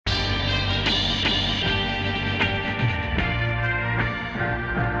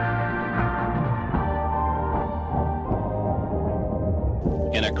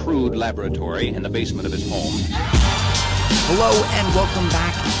crude laboratory in the basement of his home. Hello and welcome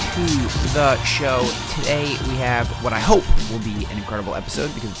back to the show. Today we have what I hope will be an incredible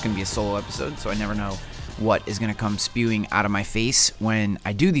episode because it's going to be a solo episode, so I never know what is going to come spewing out of my face when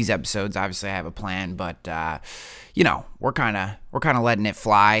I do these episodes. Obviously I have a plan, but we're kind of letting it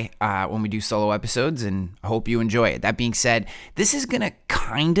fly when we do solo episodes, and I hope you enjoy it. That being said, this is going to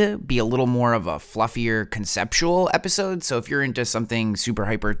kind of be a little more of a fluffier conceptual episode. So if you're into something super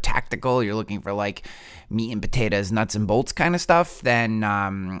hyper tactical, you're looking for like meat and potatoes, nuts and bolts kind of stuff, then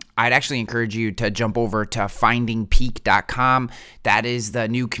I'd actually encourage you to jump over to findingpeak.com. That is the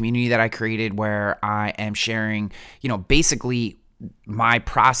new community that I created where I am sharing, basically my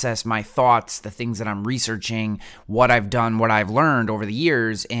process, my thoughts, the things that I'm researching, what I've done, what I've learned over the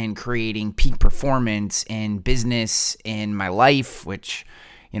years in creating peak performance in business, in my life, which,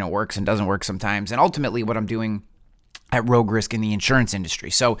 works and doesn't work sometimes, and ultimately what I'm doing at Rogue Risk in the insurance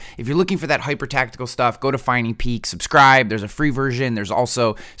industry. So if you're looking for that hyper tactical stuff, go to Finding Peak, subscribe. There's a free version. There's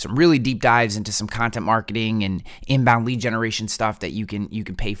also some really deep dives into some content marketing and inbound lead generation stuff that you can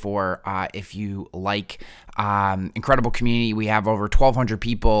pay for if you like. Incredible community. We have over 1,200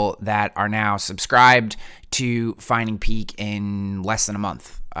 people that are now subscribed to Finding Peak in less than a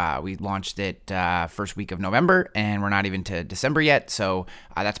month. We launched it first week of November, and we're not even to December yet, so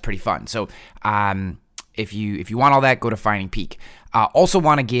that's pretty fun. So if you want all that, go to Finding Peak. Also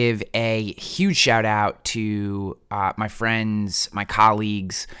want to give a huge shout out to my friends, my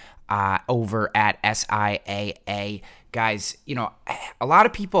colleagues over at SIAA. Guys, a lot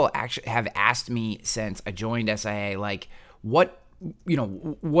of people actually have asked me since I joined SIAA, like, what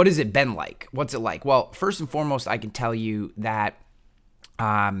has it been like? What's it like? Well, first and foremost, I can tell you that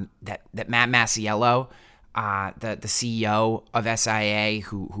that Matt Masiello, the CEO of SIAA,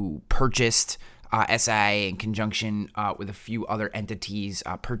 who purchased SIAA in conjunction with a few other entities,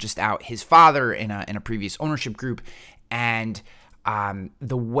 purchased out his father in a previous ownership group, and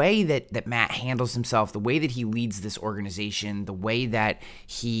the way that Matt handles himself, the way that he leads this organization, the way that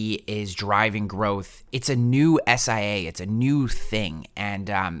he is driving growth, it's a new SIAA, it's a new thing, and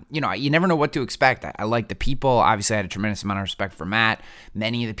you never know what to expect. I like the people. Obviously, I had a tremendous amount of respect for Matt.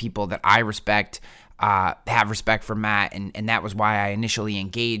 Many of the people that I respect have respect for Matt, and that was why I initially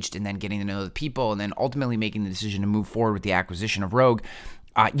engaged, and then getting to know the people, and then ultimately making the decision to move forward with the acquisition of Rogue.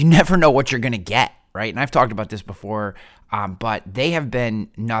 You never know what you're going to get, right? And I've talked about this before, but they have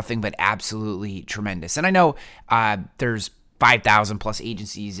been nothing but absolutely tremendous. And I know there's 5,000 plus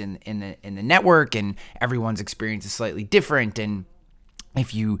agencies in the network, and everyone's experience is slightly different, and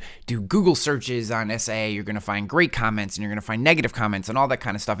if you do Google searches on SIAA, you're going to find great comments and you're going to find negative comments and all that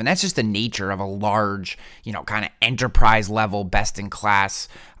kind of stuff. And that's just the nature of a large, kind of enterprise level, best in class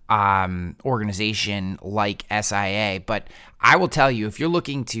organization like SIAA. But I will tell you, if you're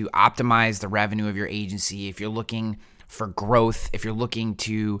looking to optimize the revenue of your agency, if you're looking for growth, if you're looking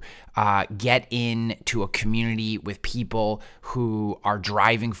to get into a community with people who are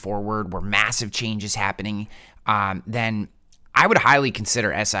driving forward, where massive change is happening, then I would highly consider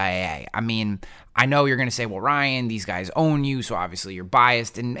SIAA. I mean, I know you're going to say, well, Ryan, these guys own you, so obviously you're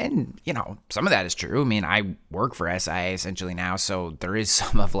biased. And some of that is true. I mean, I work for SIAA essentially now, so there is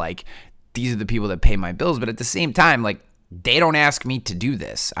some of like, these are the people that pay my bills. But at the same time, like, they don't ask me to do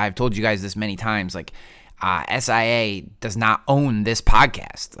this. I've told you guys this many times. Like, SIAA does not own this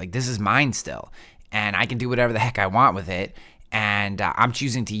podcast. Like, this is mine still. And I can do whatever the heck I want with it. And I'm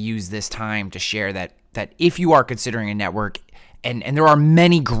choosing to use this time to share that if you are considering a network, and there are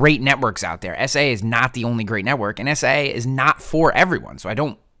many great networks out there. SIAA is not the only great network, and SIAA is not for everyone. So I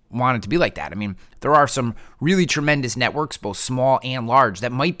don't want it to be like that. I mean, there are some really tremendous networks, both small and large,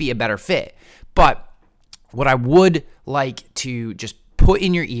 that might be a better fit. But what I would like to just put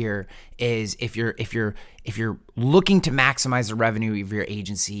in your ear is if you're looking to maximize the revenue of your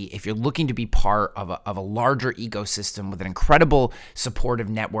agency, if you're looking to be part of a larger ecosystem with an incredible supportive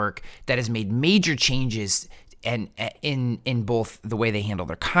network that has made major changes and in both the way they handle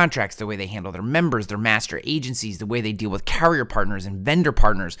their contracts, the way they handle their members, their master agencies, the way they deal with carrier partners and vendor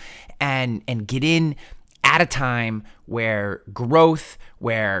partners, and get in at a time where growth,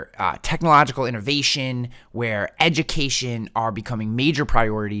 where technological innovation, where education are becoming major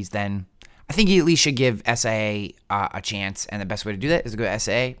priorities, then I think you at least should give SIAA a chance. And the best way to do that is to go to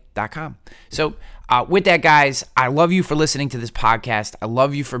SIAA.com. So with that, guys, I love you for listening to this podcast. I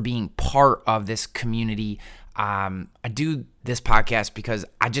love you for being part of this community. I do this podcast because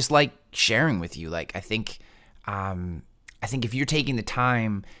I just like sharing with you. Like, I think if you're taking the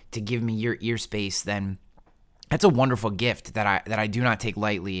time to give me your ear space, then That's a wonderful gift that I do not take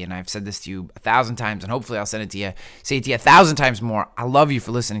lightly, and I've said this to you 1,000 times, and hopefully I'll say it to you 1,000 times more. I love you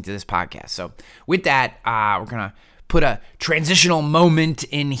for listening to this podcast. So with that, we're gonna put a transitional moment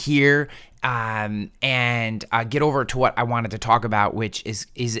in here and get over to what I wanted to talk about, which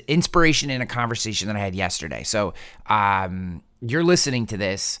is inspiration in a conversation that I had yesterday. So you're listening to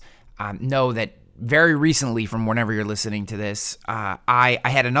this, know that very recently, from whenever you're listening to this, I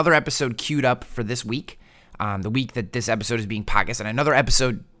had another episode queued up for this week. The week that this episode is being podcasted, and another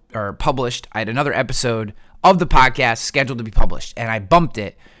episode or published. I had another episode of the podcast scheduled to be published, and I bumped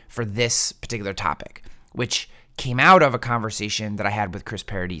it for this particular topic, which came out of a conversation that I had with Chris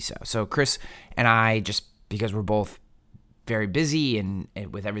Paradiso. So Chris and I, just because we're both very busy and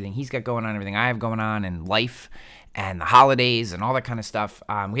with everything he's got going on, everything I have going on, and life and the holidays and all that kind of stuff,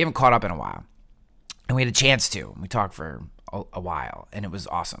 we haven't caught up in a while. And we had a chance to. We talked for a while, and it was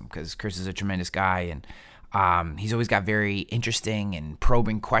awesome because Chris is a tremendous guy, and he's always got very interesting and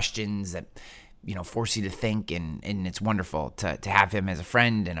probing questions that, force you to think, and it's wonderful to have him as a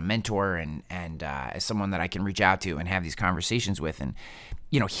friend and a mentor and as someone that I can reach out to and have these conversations with. And,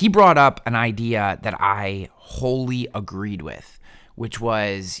 he brought up an idea that I wholly agreed with, which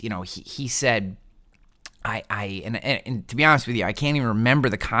was, he said, and to be honest with you, I can't even remember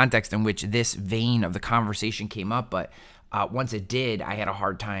the context in which this vein of the conversation came up, but once it did, I had a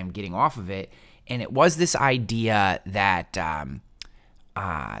hard time getting off of it. And it was this idea that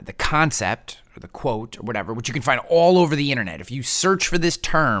the concept or the quote or whatever, which you can find all over the internet. If you search for this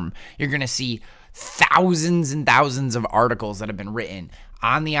term, you're going to see thousands and thousands of articles that have been written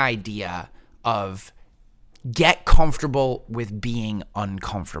on the idea of get comfortable with being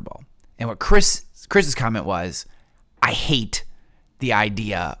uncomfortable. And what Chris's comment was, I hate the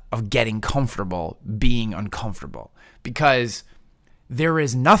idea of getting comfortable being uncomfortable, because there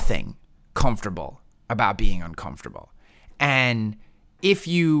is nothing comfortable about being uncomfortable. And if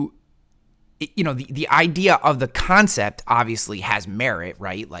the idea of the concept obviously has merit,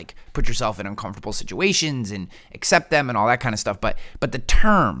 right? Like, put yourself in uncomfortable situations and accept them and all that kind of stuff. But the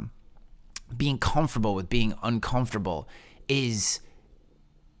term being comfortable with being uncomfortable it's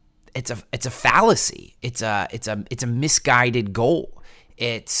a fallacy. It's a misguided goal.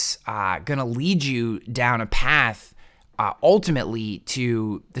 It's gonna lead you down a path ultimately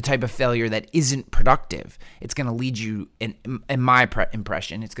to the type of failure that isn't productive. It's going to lead you, in my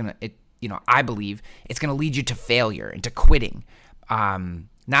impression, I believe it's going to lead you to failure and to quitting.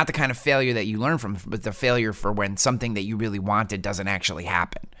 Not the kind of failure that you learn from, but the failure for when something that you really wanted doesn't actually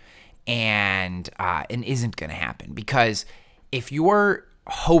happen and isn't going to happen. Because if you're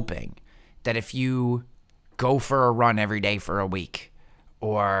hoping that if you go for a run every day for a week,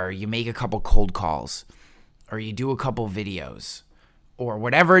 or you make a couple cold calls, or you do a couple videos, or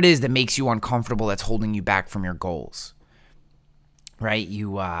whatever it is that makes you uncomfortable that's holding you back from your goals, right?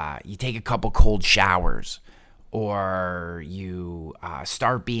 You take a couple cold showers, or you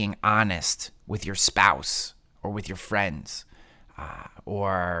start being honest with your spouse or with your friends,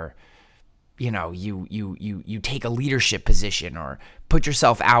 or you take a leadership position, or put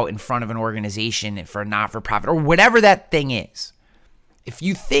yourself out in front of an organization for a not-for-profit, or whatever that thing is. If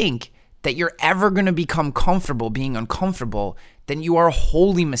you think that you're ever going to become comfortable being uncomfortable, then you are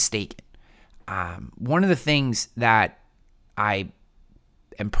wholly mistaken. One of the things that I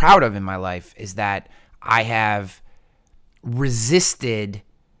am proud of in my life is that I have resisted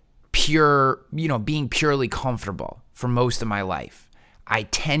being purely comfortable for most of my life. I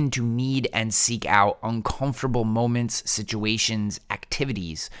tend to need and seek out uncomfortable moments, situations,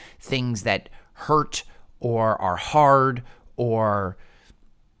 activities, things that hurt or are hard or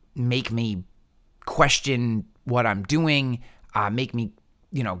make me question what I'm doing, make me,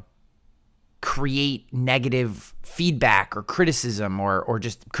 create negative feedback or criticism or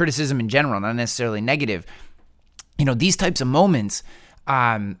just criticism in general, not necessarily negative. These types of moments,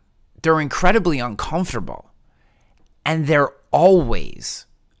 they're incredibly uncomfortable, and they're always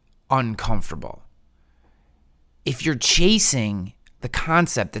uncomfortable. If you're chasing the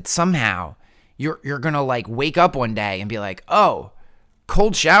concept that somehow you're going to wake up one day and be like, oh,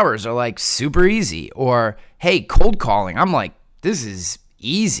 cold showers are super easy, or hey, cold calling, I'm like, this is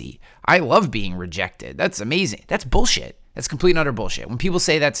easy. I love being rejected. That's amazing. That's bullshit. That's complete and utter bullshit. When people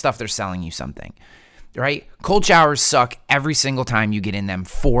say that stuff, they're selling you something, right? Cold showers suck every single time you get in them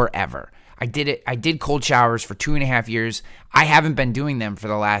forever. I did it. I did cold showers for 2.5 years. I haven't been doing them for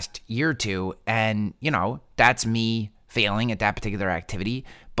the last year or two, and that's me failing at that particular activity.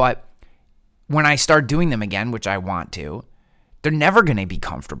 But when I start doing them again, which I want to, they're never going to be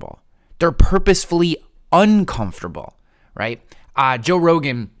comfortable. They're purposefully uncomfortable, right? Joe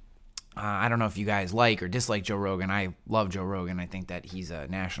Rogan I don't know if you guys like or dislike Joe Rogan. I love Joe Rogan. I think that he's a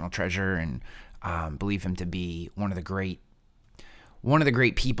national treasure and believe him to be one of the great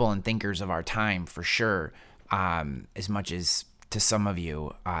people and thinkers of our time for sure. As much as to some of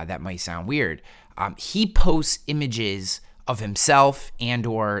you that might sound weird, he posts images of himself and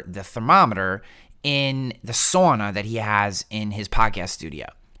or the thermometer in the sauna that he has in his podcast studio.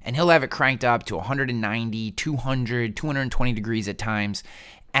 And he'll have it cranked up to 190, 200, 220 degrees at times.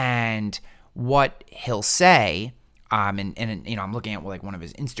 And what he'll say, and I'm looking at like one of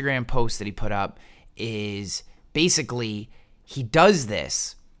his Instagram posts that he put up, is basically he does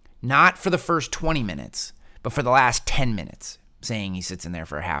this not for the first 20 minutes, but for the last 10 minutes, saying he sits in there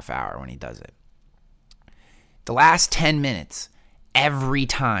for a half hour when he does it. The last 10 minutes, every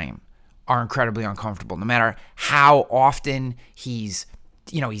time, are incredibly uncomfortable. No matter how often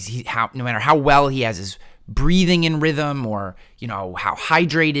no matter how well he has his breathing in rhythm, or how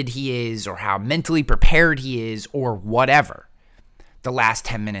hydrated he is, or how mentally prepared he is, or whatever, the last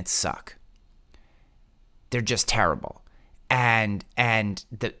 10 minutes suck. They're just terrible, and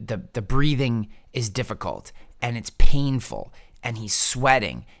the breathing is difficult, and it's painful, and he's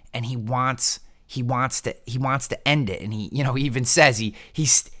sweating, and he wants to end it, and he even says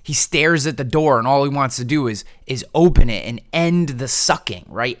he stares at the door, and all he wants to do is open it and end the sucking,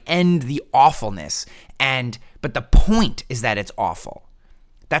 right? End the awfulness. But the point is that it's awful.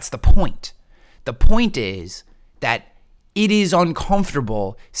 That's the point. The point is that it is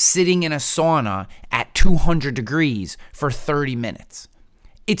uncomfortable sitting in a sauna at 200 degrees for 30 minutes.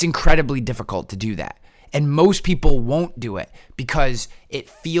 It's incredibly difficult to do that. And most people won't do it because it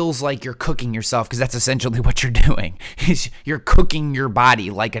feels like you're cooking yourself, because that's essentially what you're doing. Is you're cooking your body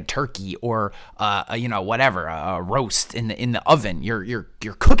like a turkey or a roast in the oven. You're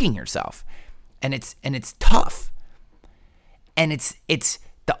cooking yourself. And it's tough. And it's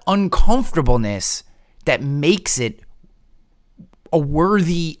the uncomfortableness that makes it a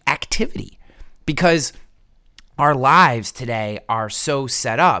worthy activity, because our lives today are so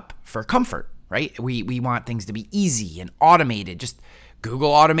set up for comfort. Right? We want things to be easy and automated. Just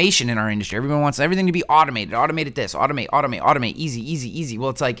Google automation in our industry. Everyone wants everything to be automated. Automate this. Automate. Easy.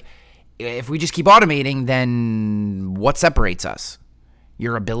 Well, it's like, if we just keep automating, then what separates us?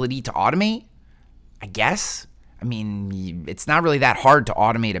 Your ability to automate? I guess. I mean, it's not really that hard to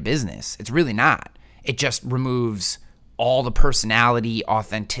automate a business. It's really not. It just removes all the personality,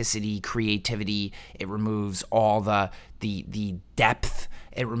 authenticity, creativity. It removes all the depth.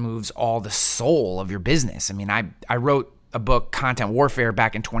 It removes all the soul of your business. I mean, I wrote a book, Content Warfare,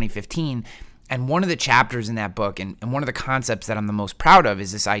 back in 2015, and one of the chapters in that book, and one of the concepts that I'm the most proud of,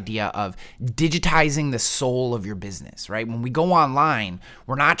 is this idea of digitizing the soul of your business, right? When we go online,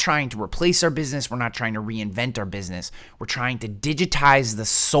 we're not trying to replace our business. We're not trying to reinvent our business. We're trying to digitize the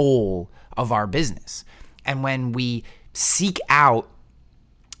soul of our business. And when we seek out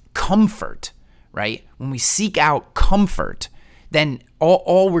comfort, right? When we seek out comfort, then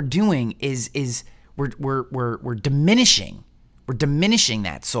all we're doing is we're diminishing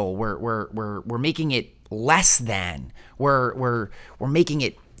that soul. We're making it less than. We're making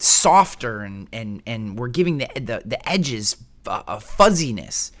it softer, and we're giving the edges a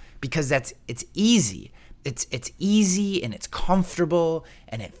fuzziness, because it's easy. It's easy, and it's comfortable,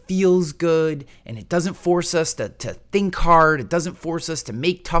 and it feels good, and it doesn't force us to think hard. It doesn't force us to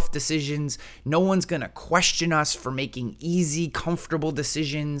make tough decisions. No one's going to question us for making easy, comfortable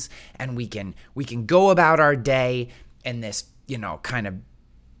decisions, and we can go about our day in this, kind of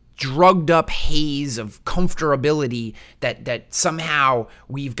drugged up haze of comfortability that somehow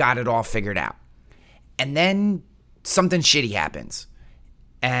we've got it all figured out. And then something shitty happens,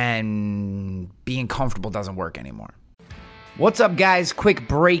 and being comfortable doesn't work anymore. What's up, guys? Quick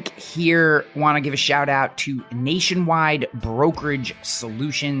break here. Want to give a shout out to Nationwide Brokerage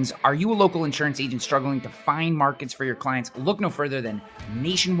Solutions. Are you a local insurance agent struggling to find markets for your clients? Look no further than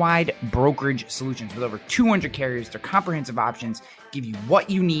Nationwide Brokerage Solutions. With over 200 carriers, their comprehensive options give you what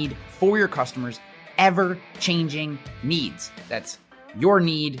you need for your customers' ever-changing needs. That's your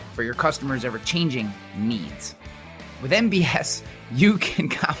need for your customers' ever-changing needs. With NBS, you can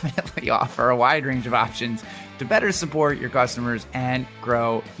confidently offer a wide range of options to better support your customers and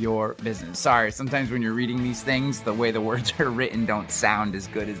grow your business. Sorry, sometimes when you're reading these things, the way the words are written don't sound as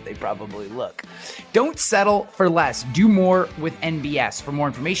good as they probably look. Don't settle for less. Do more with NBS. For more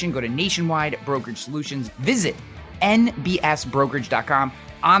information, go to Nationwide Brokerage Solutions. Visit nbsbrokerage.com.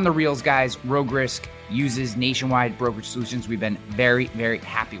 On the reels, guys, Rogue Risk uses Nationwide Brokerage Solutions. We've been very, very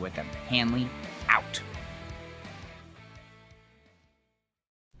happy with them. Hanley out.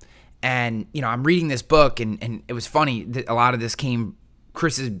 And, I'm reading this book, and it was funny that a lot of this came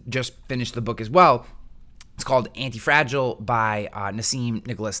Chris has just finished the book as well. It's called Anti-Fragile by Nassim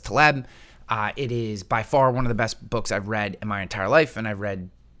Nicholas Taleb. It is by far one of the best books I've read in my entire life, and I've read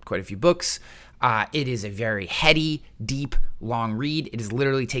quite a few books. It is a very heady, deep, long read. It has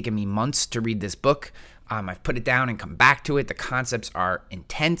literally taken me months to read this book. I've put it down and come back to it. The concepts are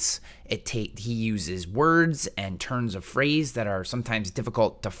intense. He uses words and turns of phrase that are sometimes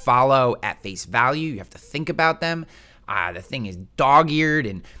difficult to follow at face value. You have to think about them. The thing is dog-eared,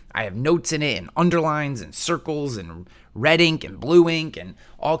 and I have notes in it and underlines and circles and red ink and blue ink and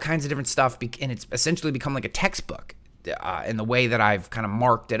all kinds of different stuff. And it's essentially become like a textbook in the way that I've kind of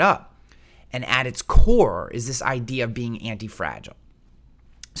marked it up. And at its core is this idea of being anti-fragile.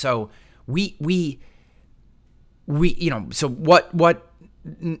 So so what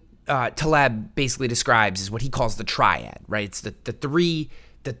Taleb basically describes is what he calls the triad, right? It's the three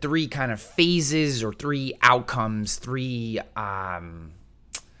kind of phases or three outcomes, three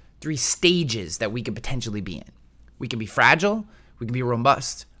stages that we could potentially be in. We can be fragile, we can be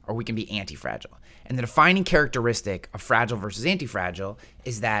robust, or we can be anti-fragile. And the defining characteristic of fragile versus anti-fragile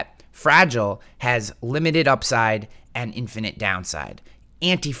is that fragile has limited upside and infinite downside.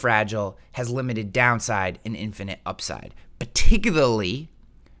 Anti-fragile has limited downside and infinite upside, particularly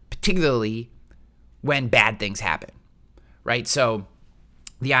when bad things happen, right? So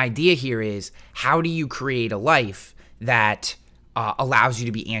the idea here is, how do you create a life that allows you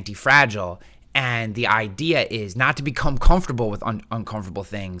to be anti-fragile? And the idea is not to become comfortable with uncomfortable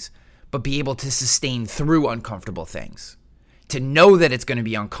things, but be able to sustain through uncomfortable things. To know that it's going to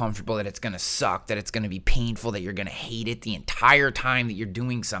be uncomfortable, that it's going to suck, that it's going to be painful, that you're going to hate it the entire time that you're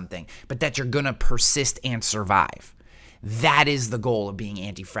doing something, but that you're going to persist and survive. That is the goal of being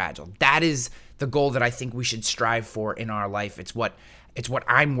anti-fragile. That is the goal that I think we should strive for in our life. It's what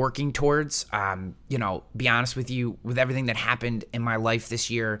I'm working towards. Be honest with you, with everything that happened in my life this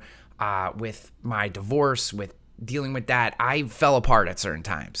year, with my divorce, with dealing with that, I fell apart at certain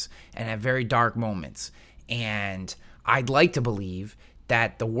times and at very dark moments. And I'd like to believe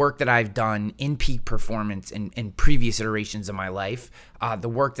that the work that I've done in peak performance in previous iterations of my life, the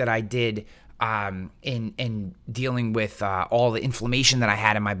work that I did in dealing with all the inflammation that I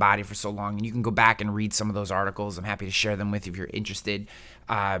had in my body for so long, and you can go back and read some of those articles. I'm happy to share them with you if you're interested.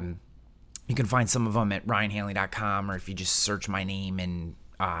 You can find some of them at ryanhanley.com, or if you just search my name and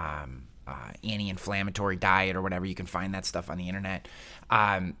anti-inflammatory diet or whatever, you can find that stuff on the internet.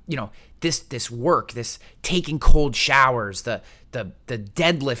 This work, this taking cold showers, the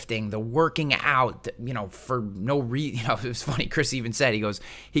deadlifting, the working out, for no reason. It was funny. Chris even said, he goes,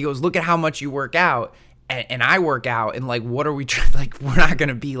 look at how much you work out, and I work out, and like, what are we trying? Like, we're not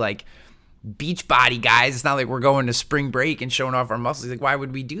gonna be like beach body guys. It's not like we're going to spring break and showing off our muscles. Like, why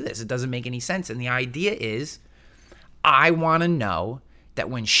would we do this? It doesn't make any sense. And the idea is, I want to know that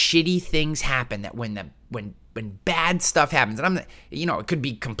when shitty things happen, that when bad stuff happens, and it could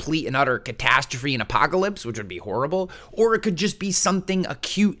be complete and utter catastrophe and apocalypse, which would be horrible, or it could just be something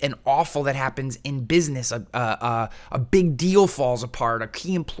acute and awful that happens in business. A big deal falls apart, a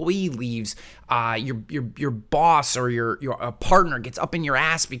key employee leaves, your boss or your partner gets up in your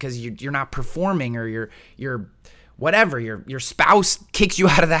ass because you're not performing, or you're whatever, your spouse kicks you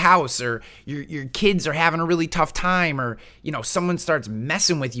out of the house, or your kids are having a really tough time, or someone starts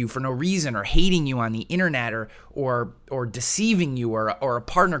messing with you for no reason, or hating you on the internet, or deceiving you, or a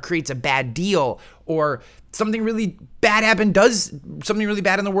partner creates a bad deal, or something really bad in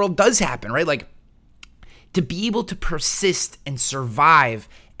the world does happen, right? Like, to be able to persist and survive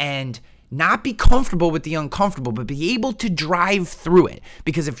and not be comfortable with the uncomfortable, but be able to drive through it.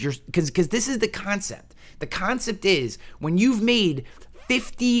 Because because this is the concept. The concept is, when you've made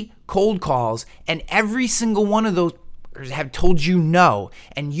 50 cold calls and every single one of those have told you no,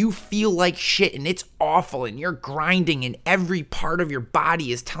 and you feel like shit and it's awful and you're grinding and every part of your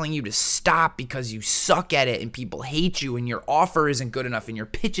body is telling you to stop because you suck at it and people hate you and your offer isn't good enough and your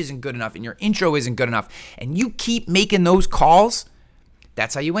pitch isn't good enough and your intro isn't good enough, and you keep making those calls,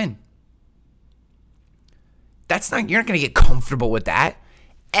 that's how you win. You're not going to get comfortable with that.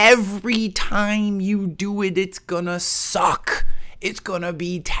 Every time you do it, it's gonna suck. It's gonna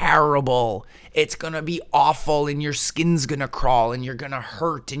be terrible. It's gonna be awful, and your skin's gonna crawl, and you're gonna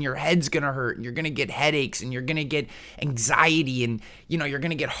hurt, and your head's gonna hurt, and you're gonna get headaches, and you're gonna get anxiety, and you're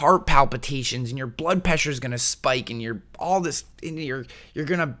gonna get heart palpitations, and your blood pressure's gonna spike, and you're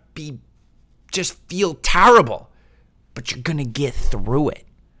gonna be just feel terrible. But you're gonna get through it.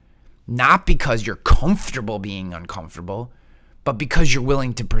 Not because you're comfortable being uncomfortable, but because you're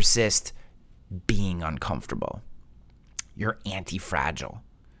willing to persist being uncomfortable. You're anti-fragile.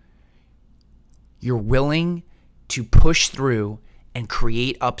 You're willing to push through and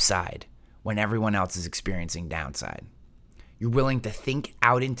create upside when everyone else is experiencing downside. You're willing to think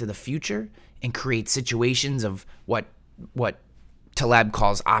out into the future and create situations of what Taleb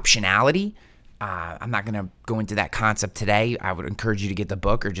calls optionality. I'm not going to go into that concept today. I would encourage you to get the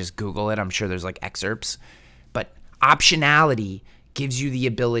book or just Google it. I'm sure there's like excerpts. But optionality gives you the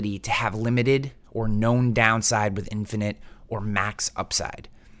ability to have limited or known downside with infinite or max upside.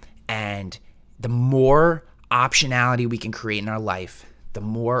 And the more optionality we can create in our life, the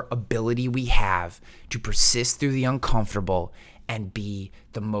more ability we have to persist through the uncomfortable and be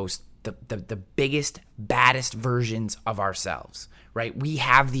the biggest, baddest versions of ourselves, right? We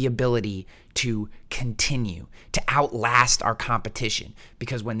have the ability to continue, to outlast our competition,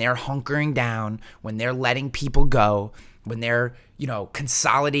 because when they're hunkering down, when they're letting people go, when they're,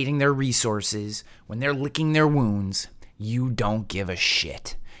 consolidating their resources, when they're licking their wounds, you don't give a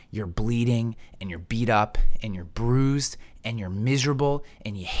shit. You're bleeding and you're beat up and you're bruised and you're miserable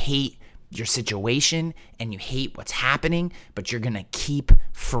and you hate your situation and you hate what's happening, but you're going to keep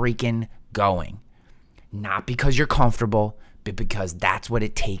freaking going. Not because you're comfortable, but because that's what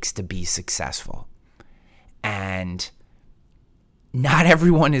it takes to be successful. And not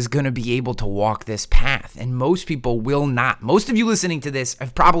everyone is going to be able to walk this path, and most people will not. Most of you listening to this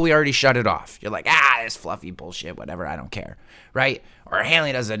have probably already shut it off. You're like, this fluffy bullshit, whatever, I don't care, right? Or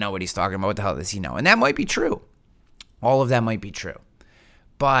Hanley doesn't know what he's talking about. What the hell does he know? And that might be true. All of that might be true.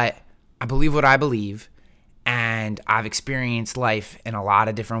 But I believe what I believe, and I've experienced life in a lot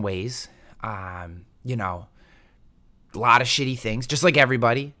of different ways. A lot of shitty things, just like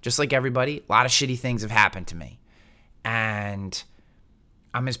everybody, a lot of shitty things have happened to me. And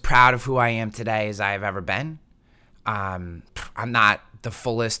I'm as proud of who I am today as I have ever been. I'm not the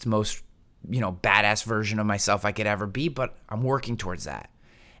fullest, most, badass version of myself I could ever be, but I'm working towards that.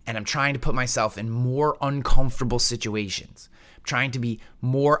 And I'm trying to put myself in more uncomfortable situations. I'm trying to be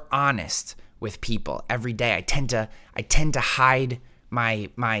more honest with people every day. I tend to hide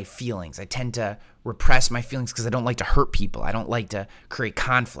my feelings. I tend to repress my feelings because I don't like to hurt people. I don't like to create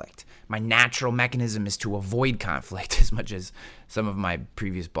conflict. My natural mechanism is to avoid conflict, as much as some of my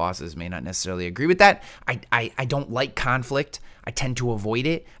previous bosses may not necessarily agree with that. I don't like conflict. I tend to avoid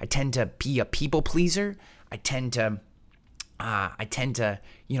it. I tend to be a people pleaser. I tend to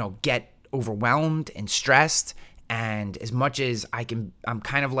get overwhelmed and stressed. And as much as I'm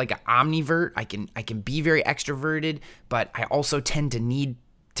kind of like an omnivert. I can be very extroverted, but I also tend to need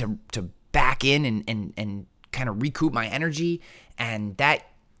to back in and kind of recoup my energy. And that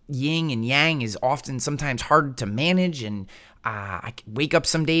yin and yang is sometimes hard to manage. And I wake up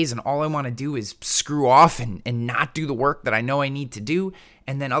some days and all I want to do is screw off and not do the work that I know I need to do.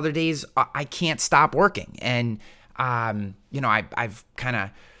 And then other days I can't stop working. And I've kind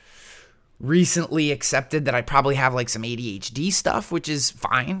of recently accepted that I probably have like some ADHD stuff, which is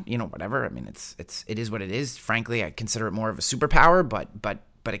fine, whatever. I mean, it is what it is. Frankly, I consider it more of a superpower,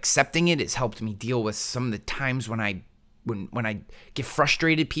 but accepting it has helped me deal with some of the times when I get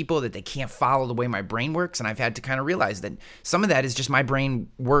frustrated people that they can't follow the way my brain works. And I've had to kind of realize that some of that is just my brain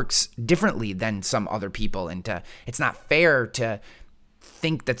works differently than some other people. And it's not fair to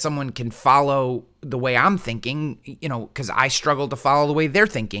think that someone can follow the way I'm thinking, because I struggle to follow the way they're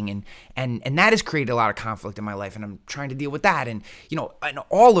thinking. And that has created a lot of conflict in my life. And I'm trying to deal with that. And, and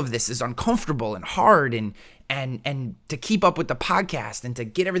all of this is uncomfortable and hard and to keep up with the podcast and to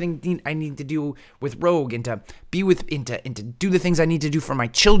get everything I need to do with Rogue and to be with and to do the things I need to do for my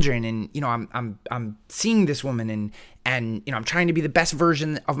children. And, I'm seeing this woman and I'm trying to be the best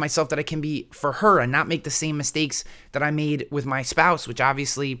version of myself that I can be for her and not make the same mistakes that I made with my spouse, which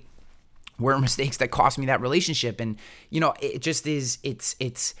obviously were mistakes that cost me that relationship. And, it just is,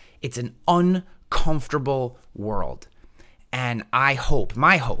 it's an uncomfortable world. And my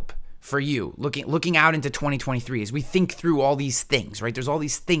hope for you, looking out into 2023, as we think through all these things, right? There's all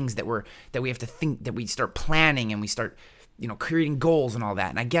these things that we have to think, that we start planning and we start, creating goals and all that.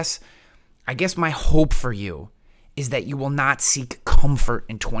 And I guess my hope for you is that you will not seek comfort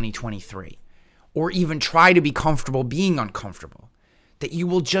in 2023 or even try to be comfortable being uncomfortable. That you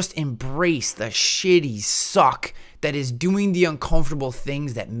will just embrace the shitty suck that is doing the uncomfortable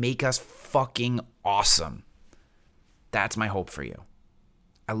things that make us fucking awesome. That's my hope for you.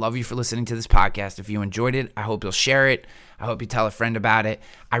 I love you for listening to this podcast. If you enjoyed it, I hope you'll share it. I hope you tell a friend about it.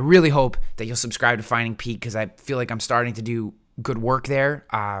 I really hope that you'll subscribe to Finding Peak because I feel like I'm starting to do good work there.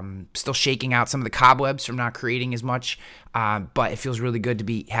 Still shaking out some of the cobwebs from not creating as much, but it feels really good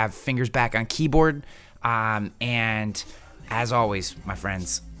to have fingers back on keyboard. And as always, my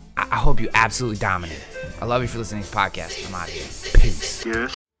friends, I hope you absolutely dominate. I love you for listening to this podcast. I'm out of here. Peace.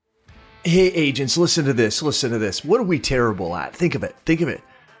 Yes. Hey, agents, listen to this. What are we terrible at? Think of it.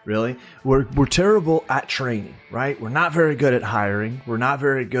 Really? We're terrible at training, right? We're not very good at hiring. We're not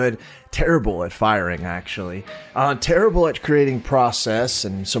very good, terrible at firing, actually. Terrible at creating process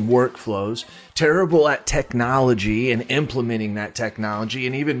and some workflows. Terrible at technology and implementing that technology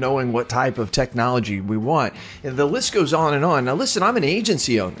and even knowing what type of technology we want. And the list goes on and on. Now, listen, I'm an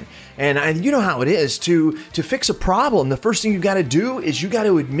agency owner, and you know how it is. To fix a problem, the first thing you got to do is you got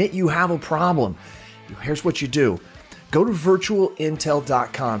to admit you have a problem. Here's what you do. Go to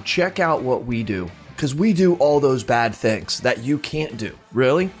virtualintel.com. Check out what we do, because we do all those bad things that you can't do.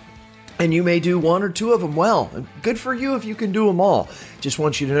 Really? And you may do one or two of them well. Good for you if you can do them all. Just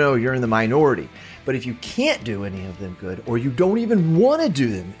want you to know you're in the minority. But if you can't do any of them good, or you don't even want to do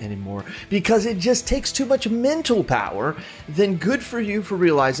them anymore because it just takes too much mental power, then good for you for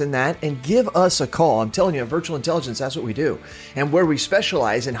realizing that, and give us a call. I'm telling you, Virtual Intelligence, that's what we do. And where we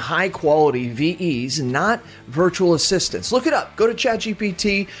specialize in high quality VEs, not virtual assistants. Look it up. Go to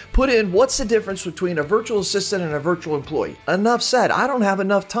ChatGPT, put in what's the difference between a virtual assistant and a virtual employee. Enough said. I don't have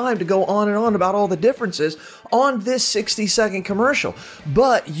enough time to go on and on about all the differences on this 60-second commercial.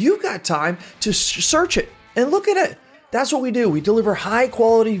 But you got time to search it and look at it. That's what we do. We deliver high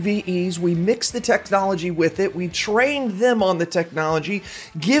quality VEs. We mix the technology with it. We train them on the technology,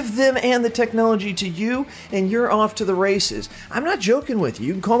 give them and the technology to you, and you're off to the races. I'm not joking with you.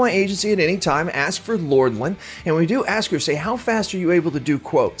 You can call my agency at any time, ask for Lordland, and when we do ask her, say, how fast are you able to do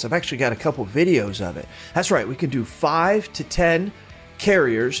quotes? I've actually got a couple videos of it. That's right. We can do 5 to 10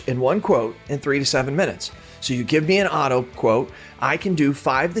 carriers in one quote in 3 to 7 minutes. So you give me an auto quote, I can do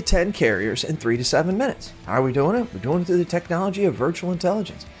 5 to 10 carriers in 3 to 7 minutes. How are we doing it? We're doing it through the technology of virtual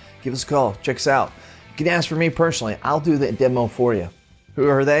intelligence. Give us a call. Check us out. You can ask for me personally. I'll do the demo for you. Who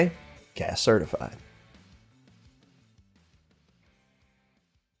are they? CAS certified.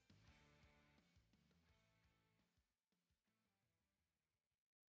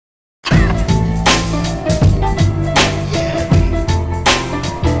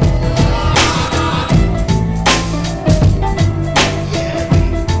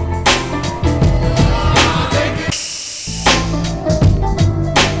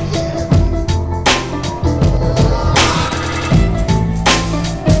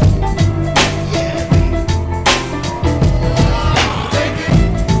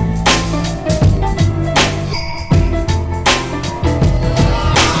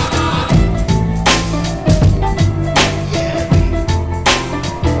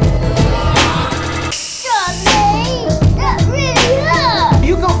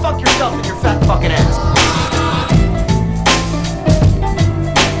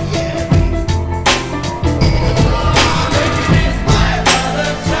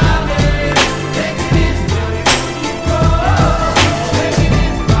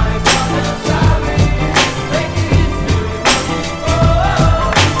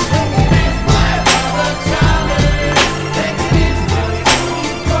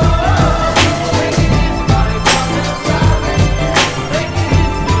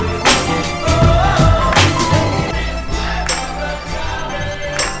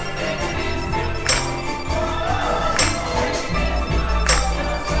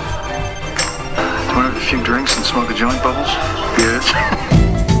 Few drinks and smoke a joint, Bubbles? Good.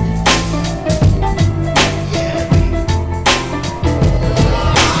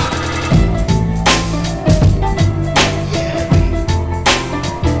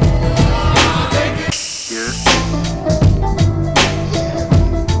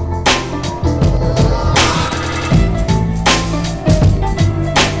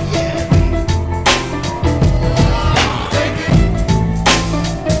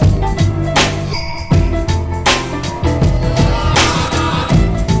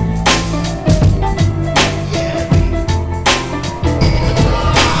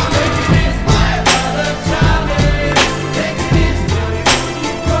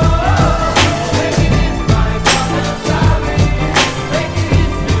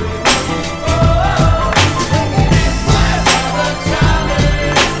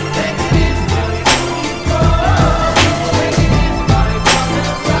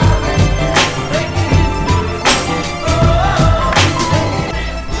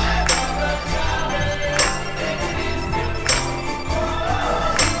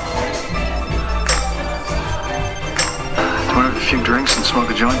 Few drinks and smoke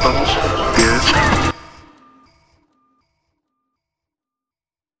a joint, Bubbles? Good.